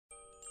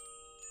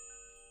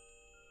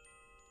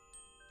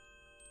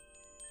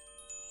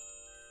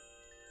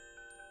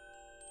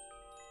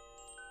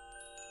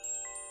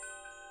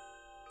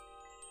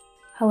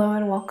Hello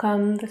and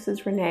welcome. This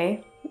is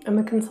Renee. I'm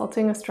a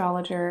consulting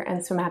astrologer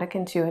and somatic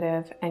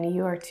intuitive, and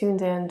you are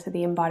tuned in to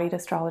the Embodied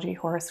Astrology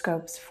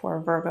horoscopes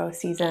for Virgo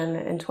season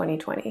in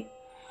 2020.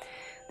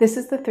 This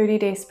is the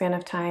 30-day span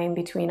of time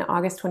between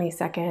August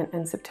 22nd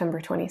and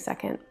September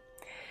 22nd.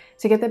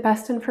 To get the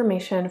best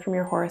information from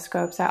your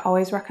horoscopes, I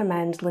always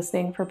recommend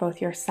listening for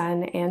both your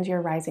sun and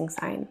your rising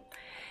sign.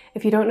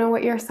 If you don't know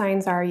what your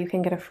signs are, you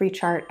can get a free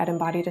chart at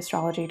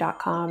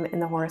embodiedastrology.com in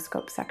the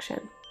horoscope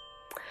section.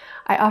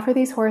 I offer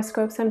these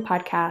horoscopes and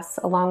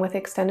podcasts along with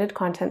extended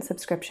content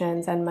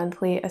subscriptions and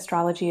monthly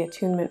astrology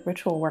attunement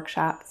ritual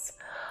workshops.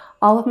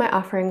 All of my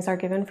offerings are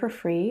given for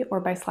free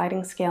or by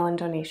sliding scale and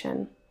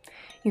donation.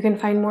 You can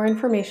find more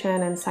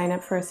information and sign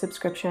up for a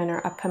subscription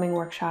or upcoming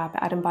workshop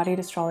at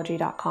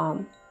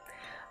embodiedastrology.com.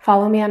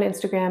 Follow me on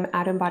Instagram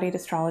at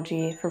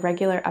embodiedastrology for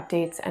regular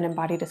updates and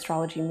embodied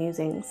astrology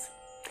musings.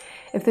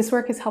 If this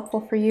work is helpful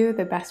for you,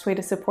 the best way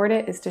to support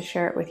it is to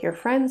share it with your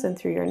friends and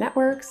through your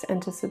networks,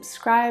 and to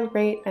subscribe,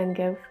 rate, and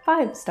give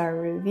 5-star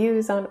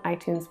reviews on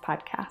iTunes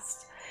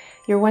podcasts.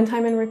 Your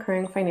one-time and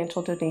recurring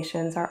financial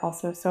donations are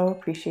also so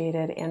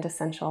appreciated and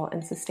essential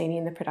in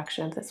sustaining the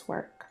production of this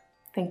work.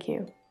 Thank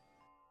you.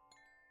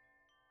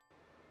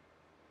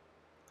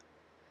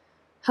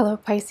 Hello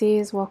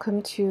Pisces,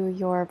 welcome to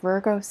your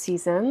Virgo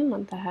season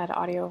month ahead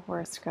audio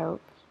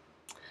horoscope.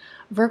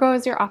 Virgo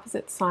is your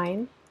opposite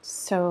sign.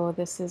 So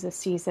this is a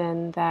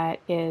season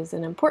that is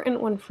an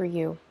important one for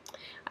you.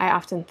 I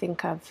often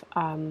think of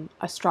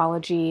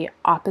astrology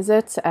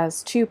opposites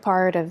as two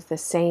part of the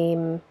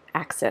same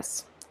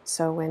axis.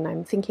 So when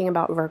I'm thinking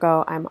about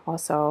Virgo, I'm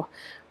also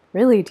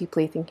really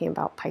deeply thinking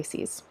about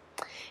Pisces.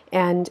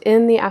 And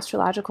in the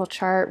astrological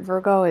chart,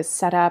 Virgo is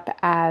set up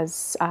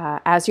as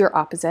your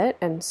opposite,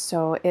 and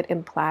so it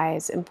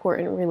implies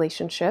important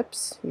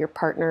relationships, your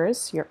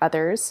partners, your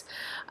others.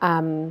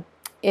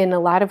 In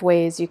a lot of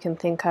ways, you can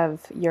think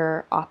of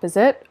your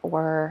opposite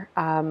or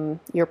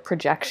your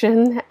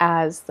projection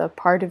as the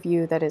part of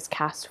you that is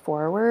cast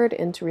forward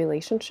into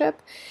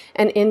relationship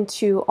and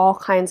into all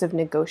kinds of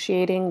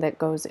negotiating that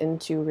goes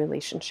into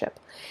relationship.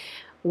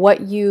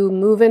 What you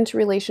move into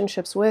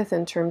relationships with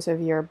in terms of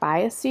your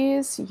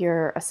biases,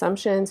 your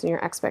assumptions, and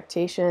your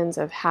expectations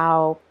of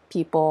how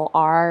people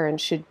are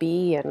and should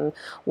be and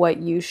what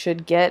you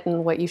should get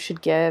and what you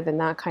should give and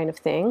that kind of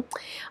thing.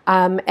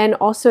 And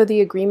also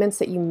the agreements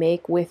that you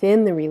make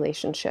within the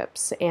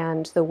relationships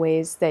and the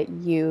ways that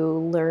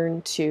you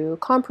learn to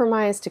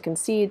compromise, to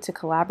concede, to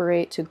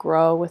collaborate, to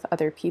grow with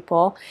other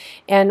people,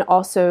 and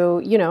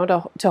also,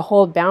 to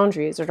hold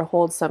boundaries or to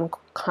hold some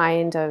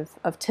kind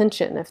of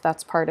tension if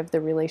that's part of the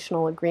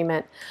relational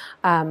agreement.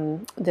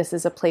 This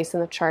is a place in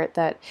the chart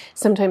that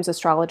sometimes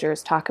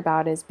astrologers talk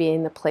about as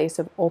being the place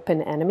of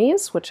open enemies,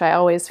 which I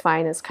always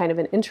find is kind of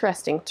an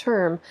interesting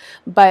term,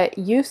 but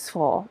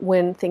useful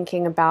when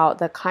thinking about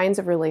the kinds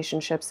of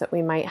relationships that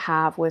we might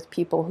have with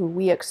people who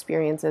we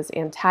experience as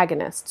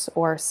antagonists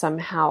or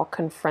somehow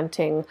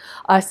confronting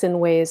us in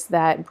ways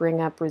that bring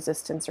up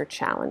resistance or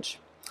challenge.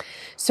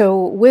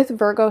 So with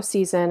Virgo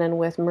season and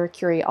with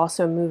Mercury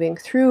also moving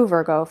through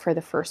Virgo for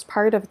the first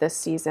part of this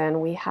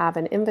season, we have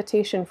an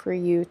invitation for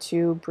you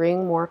to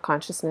bring more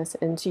consciousness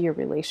into your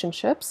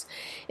relationships,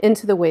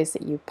 into the ways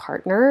that you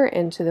partner,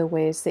 into the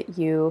ways that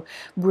you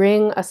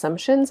bring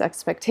assumptions,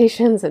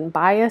 expectations, and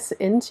bias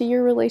into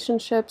your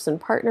relationships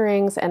and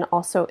partnerings, and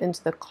also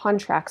into the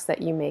contracts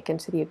that you make,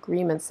 into the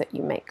agreements that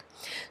you make.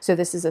 So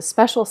this is a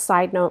special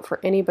side note for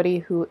anybody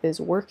who is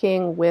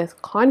working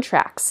with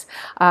contracts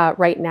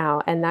right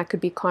now, and that could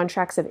be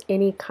contracts of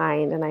any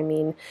kind, and I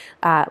mean,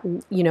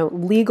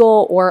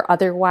 legal or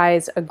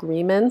otherwise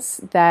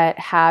agreements that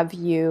have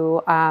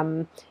you,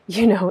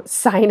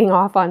 signing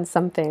off on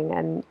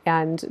something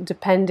and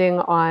depending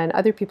on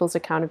other people's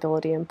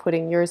accountability and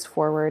putting yours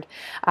forward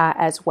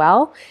as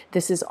well.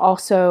 This is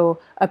also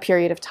a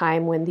period of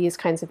time when these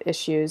kinds of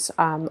issues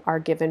are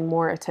given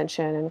more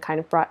attention and kind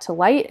of brought to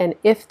light. And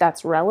if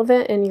that's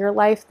relevant in your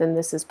life, then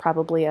this is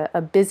probably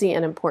a busy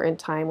and important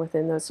time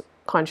within those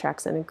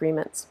contracts and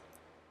agreements.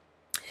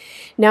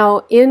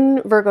 Now,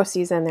 in Virgo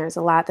season, there's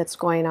a lot that's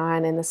going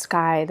on in the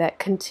sky that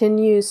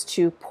continues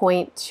to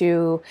point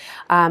to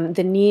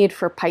the need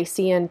for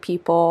Piscean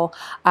people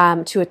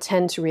to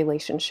attend to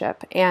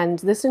relationship. And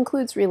this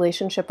includes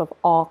relationship of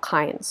all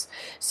kinds.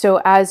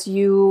 So as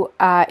you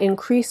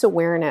increase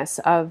awareness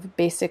of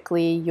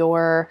basically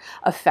your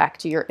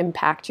effect, your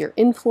impact, your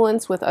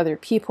influence with other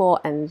people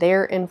and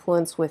their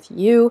influence with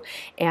you,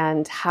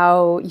 and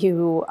how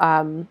you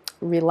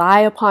rely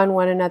upon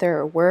one another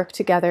or work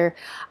together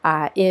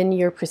in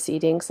your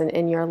proceedings and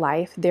in your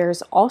life,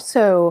 there's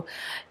also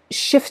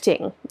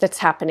shifting that's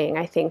happening,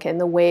 I think, in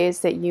the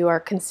ways that you are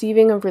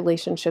conceiving of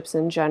relationships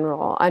in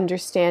general,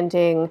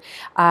 understanding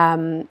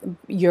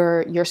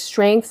your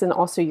strengths and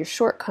also your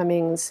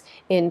shortcomings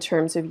in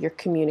terms of your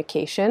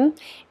communication.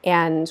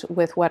 And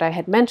with what I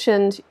had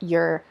mentioned,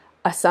 your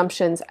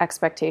assumptions,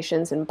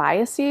 expectations, and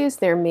biases,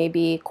 there may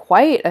be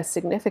quite a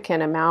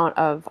significant amount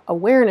of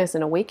awareness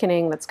and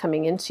awakening that's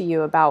coming into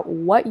you about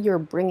what you're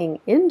bringing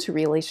into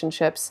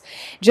relationships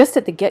just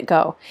at the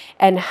get-go,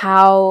 and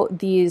how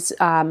these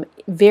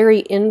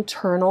very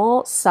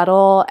internal,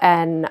 subtle,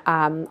 and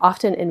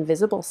often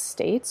invisible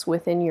states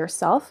within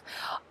yourself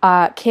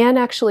can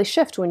actually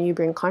shift when you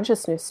bring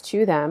consciousness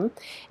to them.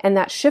 And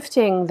that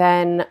shifting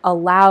then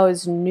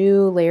allows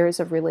new layers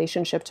of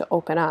relationship to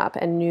open up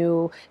and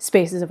new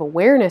spaces of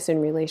awareness in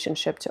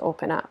relationship to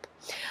open up.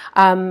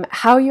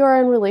 How you are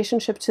in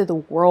relationship to the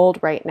world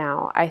right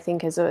now, I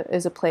think, is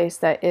a place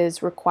that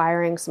is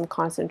requiring some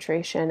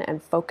concentration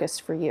and focus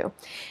for you.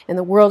 And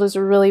the world is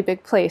a really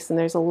big place, and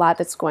there's a lot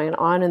that's going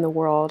on in the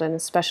world, and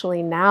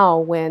especially now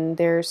when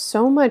there's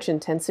so much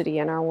intensity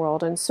in our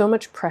world and so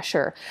much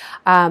pressure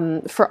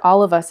for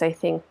all of us, I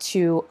think,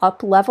 to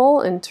up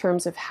level in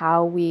terms of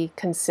how we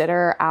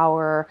consider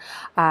our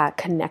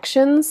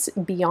connections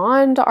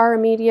beyond our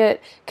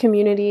immediate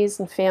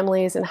communities and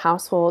families and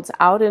households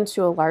out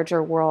into a larger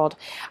world.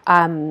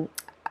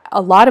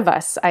 A lot of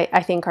us,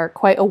 I think, are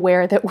quite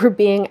aware that we're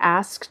being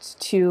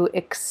asked to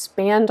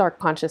expand our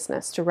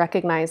consciousness, to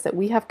recognize that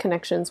we have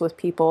connections with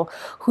people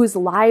whose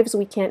lives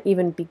we can't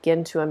even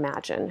begin to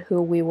imagine,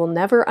 who we will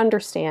never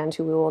understand,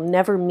 who we will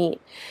never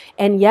meet.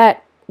 And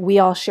yet, we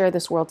all share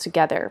this world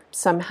together.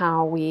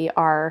 Somehow we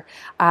are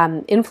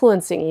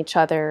influencing each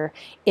other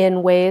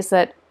in ways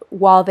that,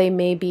 while they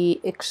may be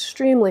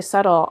extremely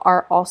subtle,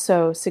 are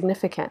also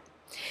significant.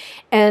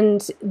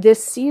 And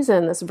this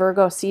season, this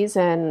Virgo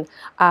season,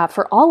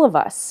 for all of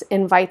us,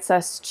 invites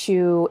us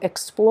to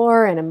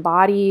explore and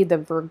embody the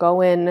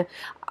Virgoan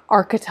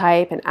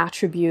archetype and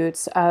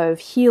attributes of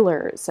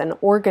healers and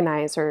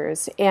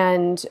organizers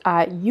and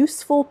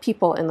useful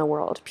people in the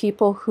world,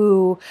 people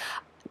who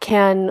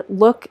can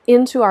look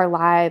into our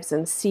lives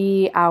and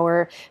see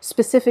our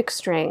specific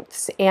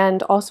strengths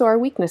and also our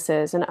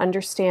weaknesses, and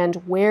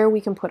understand where we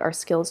can put our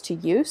skills to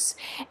use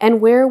and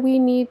where we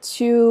need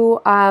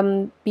to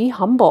be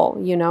humble,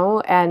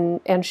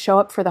 and show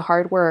up for the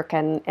hard work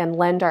and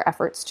lend our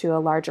efforts to a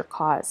larger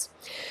cause.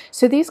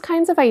 So these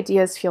kinds of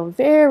ideas feel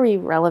very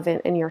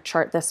relevant in your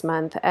chart this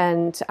month.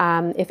 And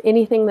if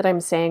anything that I'm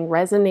saying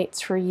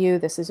resonates for you,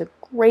 this is a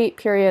great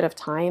period of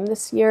time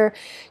this year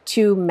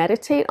to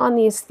meditate on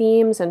these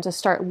themes and to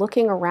start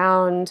looking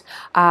around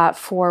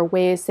for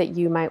ways that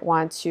you might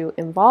want to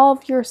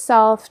involve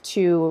yourself,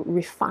 to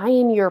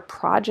refine your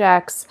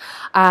projects,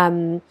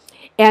 and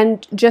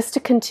just to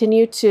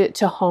continue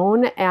to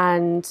hone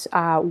and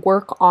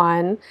work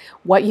on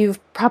what you've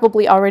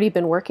probably already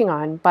been working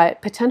on,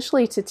 but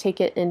potentially to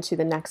take it into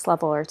the next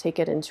level or take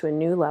it into a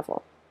new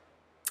level.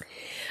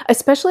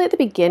 Especially at the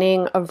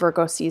beginning of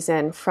Virgo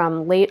season,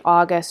 from late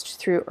August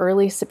through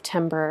early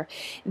September,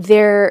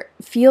 there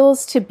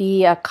feels to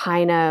be a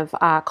kind of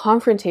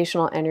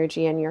confrontational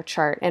energy in your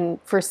chart.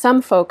 And for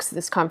some folks,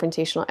 this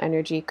confrontational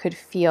energy could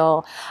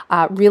feel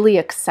really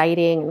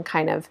exciting and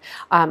kind of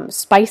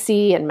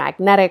spicy and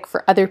magnetic.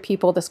 For other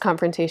people, this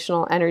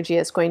confrontational energy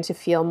is going to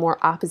feel more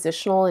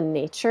oppositional in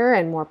nature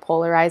and more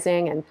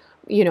polarizing and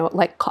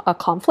like a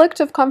conflict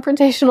of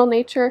confrontational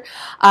nature.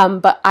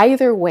 But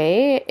either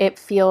way, it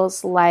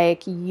feels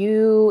like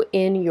you,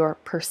 in your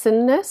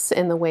personness,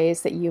 in the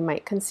ways that you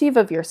might conceive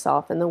of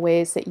yourself, in the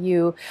ways that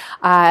you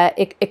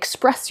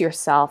express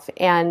yourself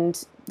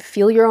and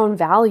feel your own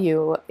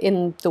value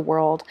in the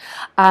world,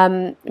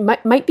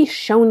 might be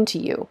shown to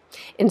you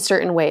in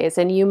certain ways.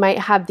 And you might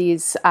have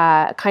these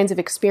kinds of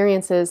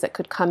experiences that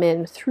could come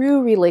in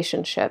through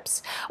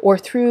relationships or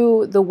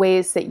through the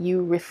ways that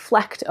you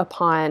reflect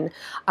upon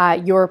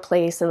your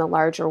place in the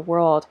larger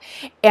world.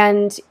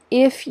 And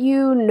if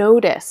you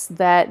notice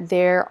that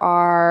there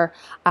are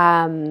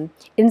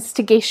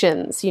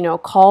instigations,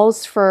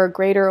 calls for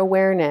greater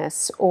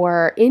awareness,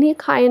 or any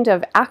kind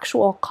of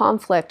actual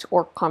conflict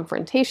or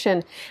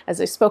confrontation,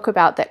 as I spoke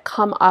about, that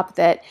come up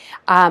that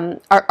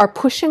are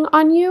pushing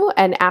on you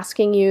and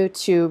asking you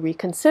to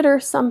reconsider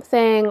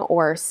something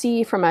or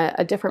see from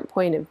a different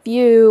point of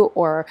view,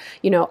 or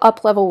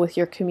up level with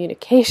your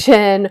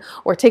communication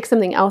or take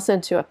something else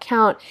into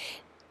account,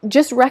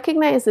 just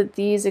recognize that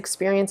these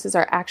experiences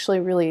are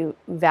actually really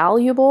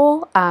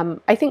valuable.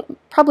 I think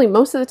probably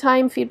most of the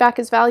time feedback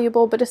is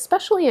valuable, but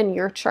especially in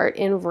your chart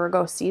in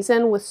Virgo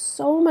season with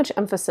so much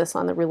emphasis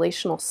on the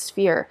relational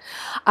sphere.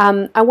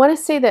 I want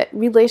to say that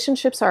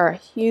relationships are a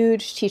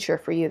huge teacher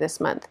for you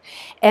this month,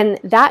 and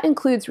that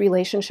includes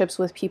relationships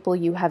with people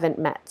you haven't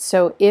met.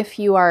 So if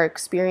you are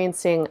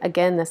experiencing,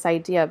 again, this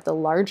idea of the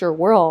larger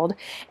world,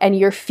 and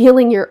you're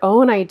feeling your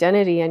own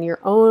identity and your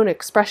own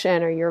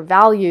expression or your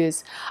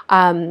values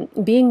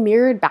being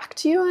mirrored back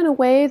to you in a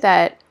way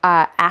that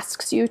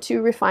asks you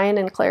to refine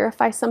and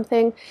clarify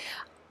something,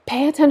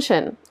 pay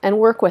attention and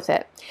work with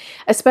it,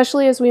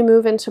 especially as we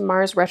move into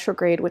Mars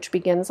retrograde, which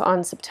begins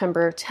on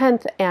September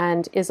 10th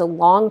and is a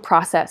long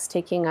process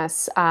taking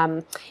us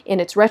in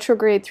its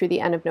retrograde through the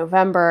end of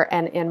November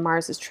and in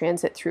Mars's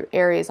transit through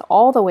Aries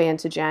all the way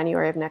into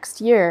January of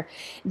next year.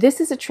 This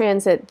is a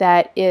transit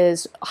that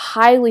is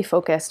highly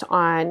focused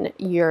on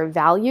your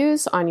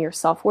values, on your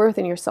self-worth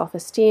and your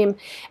self-esteem,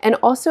 and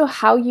also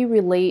how you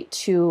relate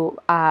to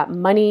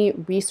money,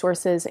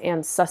 resources,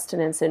 and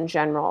sustenance in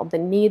general, the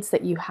needs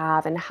that you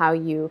have and how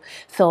you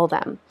fill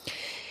them.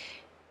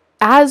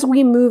 As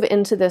we move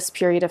into this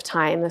period of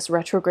time, this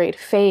retrograde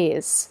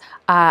phase,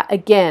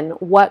 again,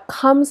 what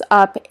comes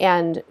up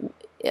and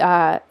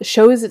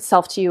shows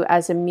itself to you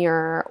as a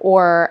mirror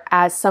or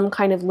as some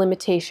kind of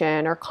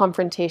limitation or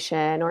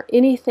confrontation or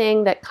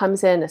anything that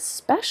comes in,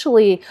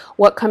 especially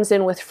what comes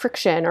in with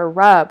friction or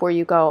rub, where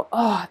you go,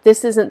 oh,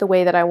 this isn't the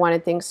way that I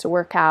wanted things to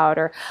work out,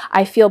 or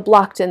I feel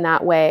blocked in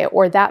that way,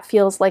 or that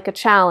feels like a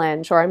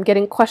challenge, or I'm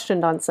getting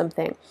questioned on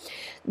something.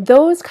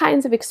 Those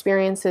kinds of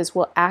experiences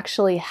will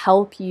actually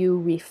help you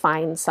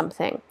refine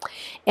something.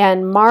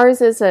 And Mars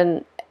is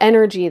an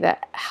energy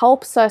that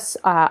helps us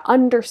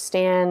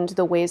understand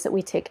the ways that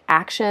we take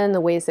action, the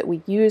ways that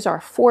we use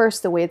our force,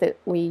 the way that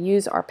we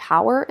use our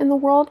power in the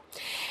world.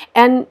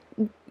 And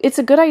it's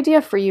a good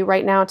idea for you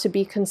right now to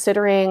be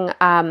considering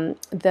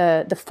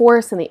the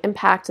force and the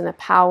impact and the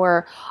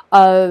power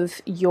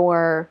of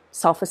your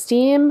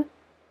self-esteem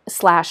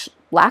 /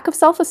 lack of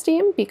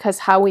self-esteem, because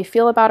how we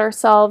feel about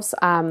ourselves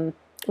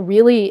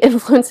really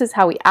influences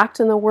how we act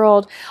in the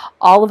world.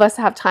 All of us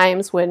have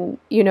times when,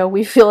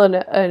 we feel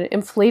an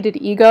inflated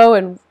ego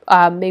and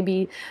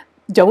maybe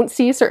don't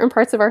see certain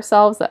parts of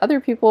ourselves that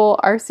other people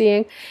are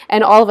seeing.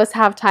 And all of us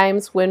have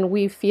times when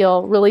we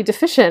feel really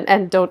deficient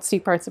and don't see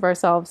parts of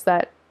ourselves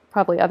that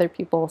probably other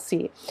people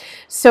see.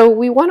 So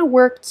we want to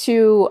work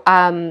to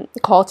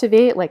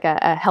cultivate like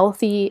a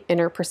healthy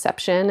inner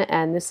perception,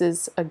 and this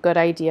is a good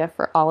idea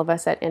for all of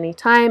us at any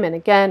time. And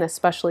again,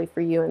 especially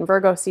for you in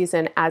Virgo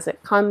season, as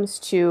it comes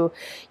to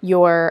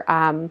your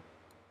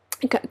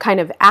kind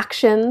of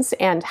actions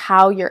and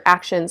how your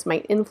actions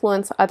might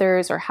influence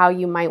others, or how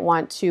you might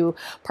want to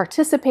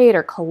participate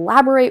or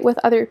collaborate with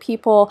other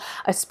people,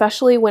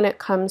 especially when it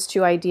comes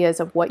to ideas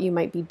of what you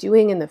might be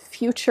doing in the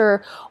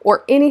future,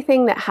 or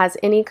anything that has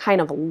any kind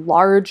of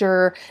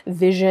larger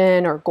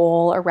vision or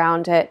goal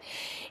around it.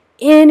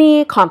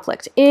 Any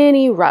conflict,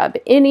 any rub,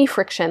 any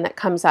friction that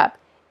comes up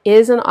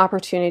is an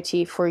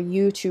opportunity for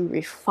you to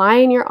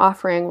refine your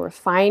offering,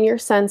 refine your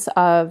sense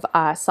of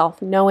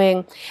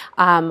self-knowing,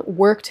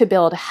 work to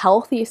build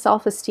healthy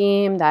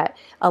self-esteem that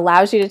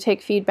allows you to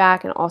take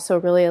feedback and also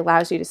really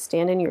allows you to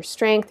stand in your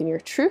strength and your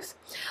truth.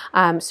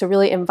 So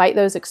really invite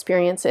those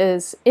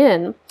experiences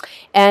in.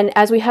 And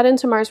as we head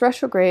into Mars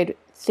retrograde,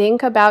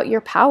 think about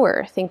your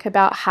power. Think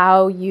about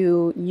how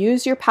you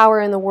use your power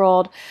in the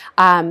world.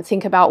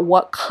 Think about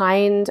what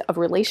kind of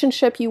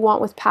relationship you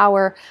want with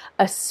power,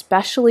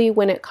 especially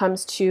when it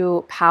comes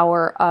to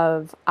power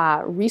of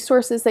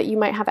resources that you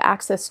might have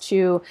access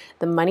to,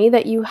 the money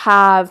that you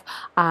have,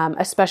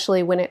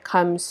 especially when it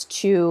comes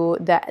to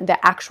the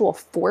actual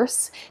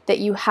force that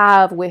you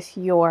have with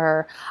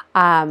your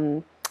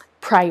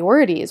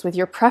priorities, with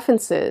your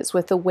preferences,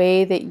 with the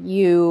way that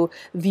you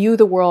view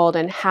the world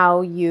and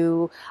how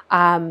you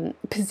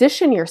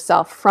position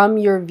yourself from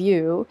your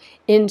view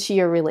into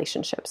your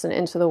relationships and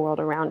into the world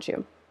around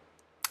you.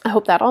 I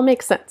hope that all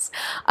makes sense,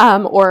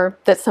 or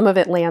that some of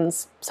it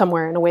lands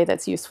somewhere in a way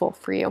that's useful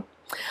for you.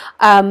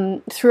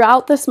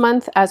 Throughout this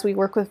month, as we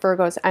work with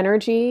Virgo's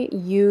energy,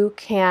 you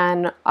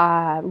can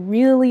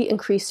really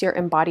increase your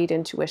embodied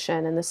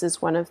intuition. And this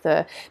is one of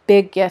the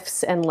big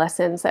gifts and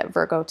lessons that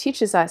Virgo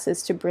teaches us,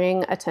 is to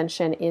bring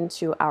attention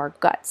into our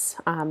guts.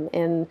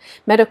 In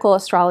medical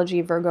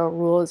astrology, Virgo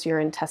rules your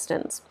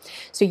intestines.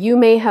 So you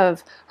may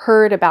have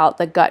heard about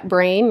the gut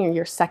brain, or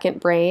your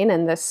second brain,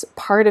 and this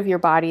part of your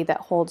body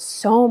that holds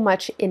so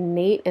much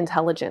innate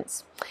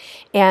intelligence.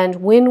 And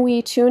when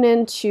we tune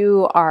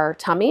into our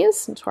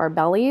tummies, into our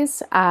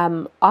bellies,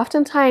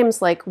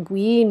 oftentimes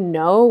we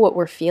know what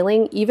we're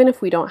feeling, even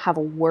if we don't have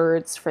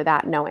words for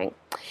that knowing.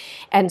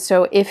 And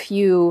so if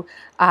you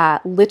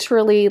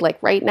literally,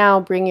 right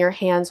now, bring your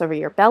hands over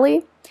your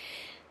belly,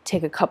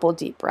 take a couple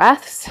deep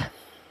breaths,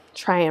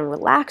 try and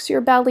relax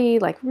your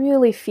belly,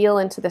 really feel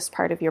into this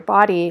part of your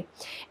body,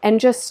 and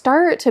just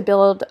start to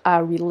build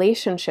a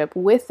relationship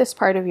with this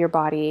part of your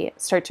body.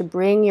 Start to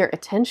bring your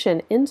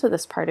attention into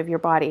this part of your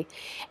body,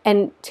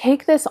 and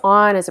take this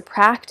on as a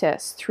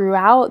practice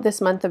throughout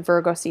this month of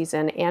Virgo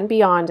season and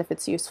beyond if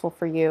it's useful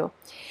for you,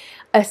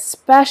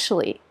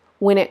 especially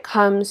when it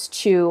comes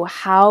to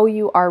how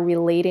you are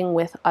relating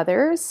with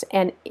others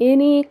and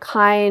any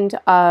kind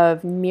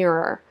of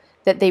mirror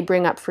that they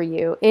bring up for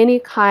you, any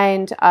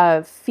kind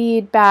of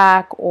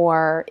feedback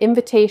or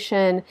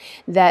invitation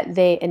that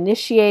they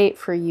initiate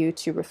for you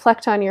to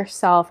reflect on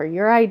yourself or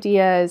your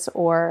ideas,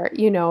 or,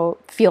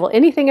 feel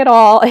anything at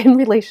all in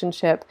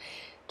relationship.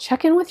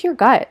 Check in with your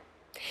gut.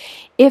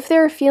 If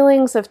there are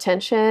feelings of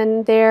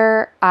tension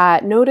there,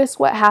 notice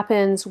what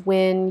happens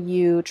when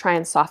you try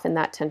and soften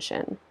that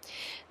tension.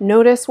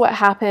 Notice what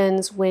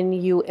happens when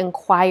you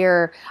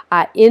inquire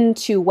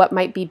into what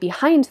might be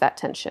behind that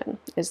tension.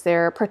 Is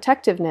there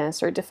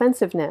protectiveness or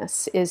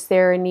defensiveness? Is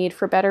there a need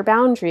for better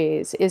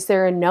boundaries? Is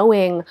there a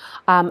knowing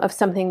of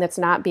something that's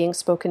not being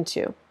spoken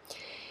to?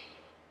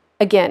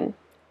 Again,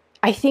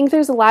 I think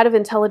there's a lot of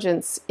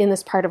intelligence in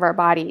this part of our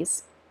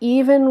bodies,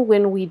 even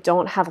when we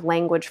don't have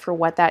language for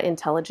what that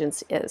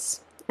intelligence is.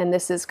 And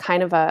this is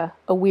kind of a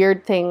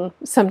weird thing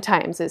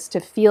sometimes, is to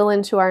feel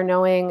into our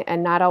knowing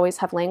and not always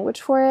have language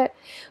for it.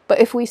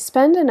 But if we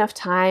spend enough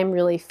time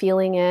really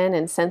feeling in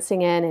and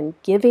sensing in and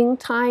giving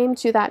time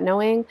to that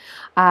knowing,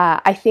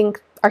 I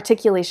think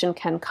articulation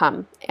can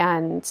come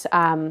and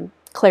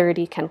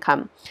clarity can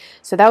come.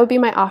 So that would be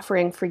my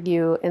offering for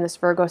you in this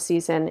Virgo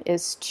season,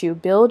 is to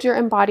build your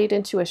embodied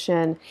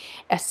intuition,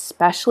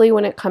 especially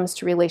when it comes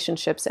to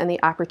relationships and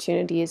the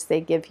opportunities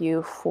they give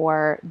you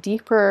for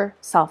deeper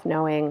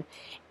self-knowing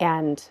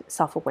and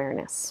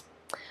self-awareness.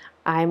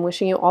 I'm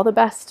wishing you all the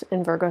best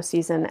in Virgo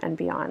season and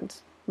beyond.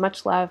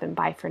 Much love and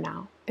bye for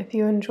now. If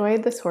you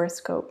enjoyed this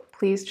horoscope,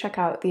 please check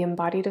out the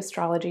Embodied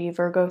Astrology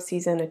Virgo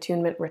Season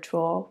Attunement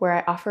Ritual, where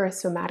I offer a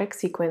somatic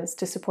sequence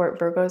to support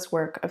Virgo's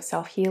work of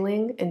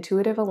self-healing,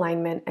 intuitive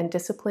alignment, and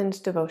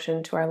disciplined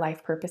devotion to our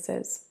life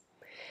purposes.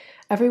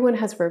 Everyone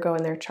has Virgo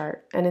in their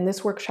chart, and in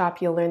this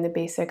workshop you'll learn the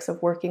basics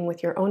of working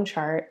with your own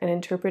chart and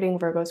interpreting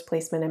Virgo's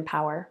placement and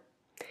power.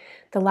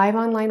 The live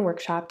online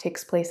workshop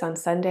takes place on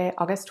Sunday,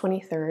 August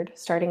 23rd,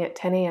 starting at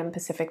 10 a.m.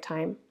 Pacific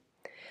Time.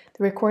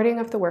 The recording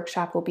of the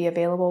workshop will be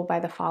available by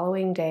the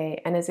following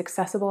day and is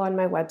accessible on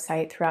my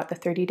website throughout the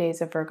 30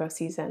 days of Virgo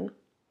season.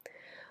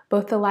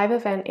 Both the live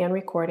event and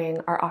recording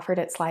are offered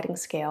at sliding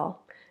scale.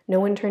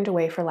 No one turned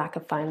away for lack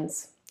of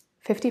funds.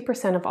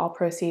 50% of all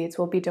proceeds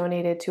will be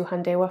donated to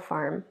Hundewa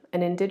Farm,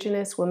 an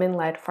Indigenous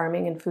women-led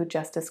farming and food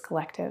justice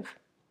collective.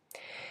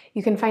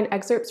 You can find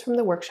excerpts from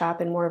the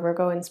workshop and more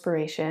Virgo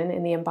inspiration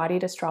in the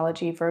Embodied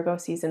Astrology Virgo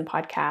Season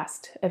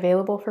podcast,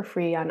 available for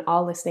free on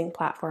all listening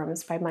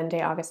platforms by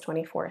Monday, August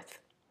 24th.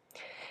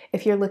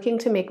 If you're looking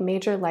to make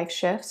major life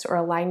shifts or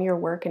align your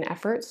work and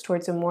efforts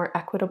towards a more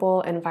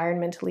equitable,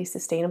 environmentally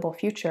sustainable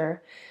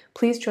future,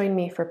 please join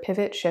me for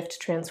Pivot, Shift,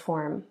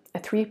 Transform, a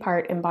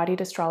 3-part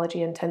embodied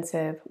astrology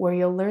intensive where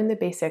you'll learn the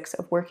basics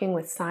of working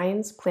with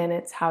signs,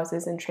 planets,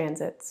 houses, and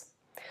transits.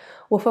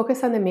 We'll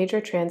focus on the major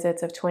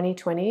transits of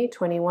 2020,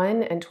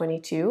 21, and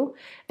 22,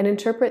 and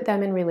interpret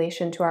them in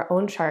relation to our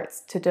own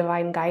charts to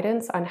divine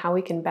guidance on how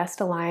we can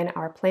best align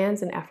our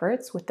plans and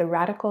efforts with the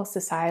radical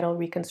societal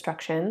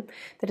reconstruction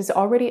that is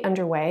already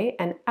underway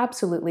and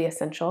absolutely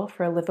essential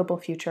for a livable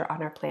future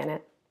on our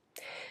planet.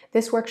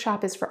 This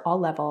workshop is for all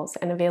levels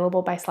and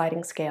available by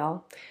sliding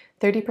scale.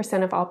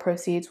 30% of all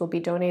proceeds will be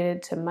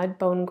donated to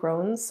Mudbone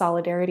Grown's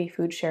Solidarity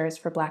Food Shares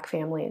for Black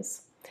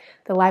families.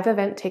 The live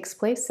event takes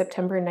place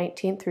September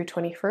 19th through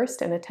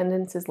 21st, and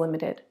attendance is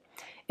limited.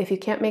 If you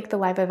can't make the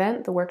live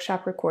event, the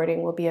workshop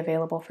recording will be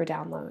available for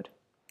download.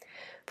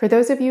 For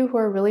those of you who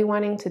are really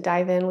wanting to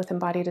dive in with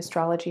embodied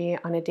astrology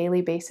on a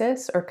daily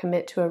basis or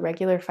commit to a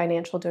regular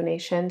financial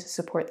donation to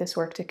support this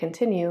work to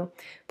continue,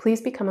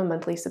 please become a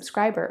monthly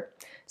subscriber.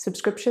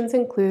 Subscriptions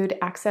include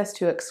access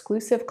to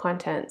exclusive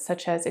content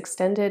such as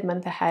extended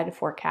month-ahead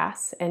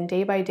forecasts and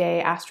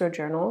day-by-day astro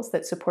journals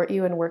that support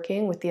you in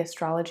working with the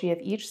astrology of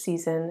each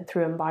season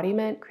through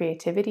embodiment,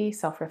 creativity,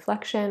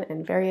 self-reflection,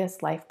 and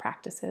various life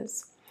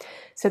practices.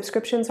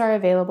 Subscriptions are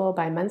available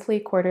by monthly,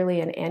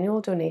 quarterly, and annual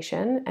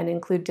donation and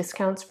include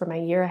discounts for my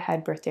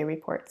year-ahead birthday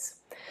reports.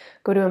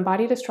 Go to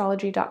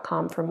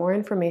embodiedastrology.com for more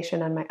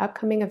information on my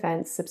upcoming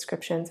events,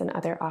 subscriptions, and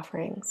other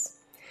offerings.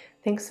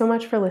 Thanks so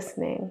much for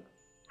listening.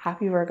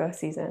 Happy Virgo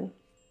season.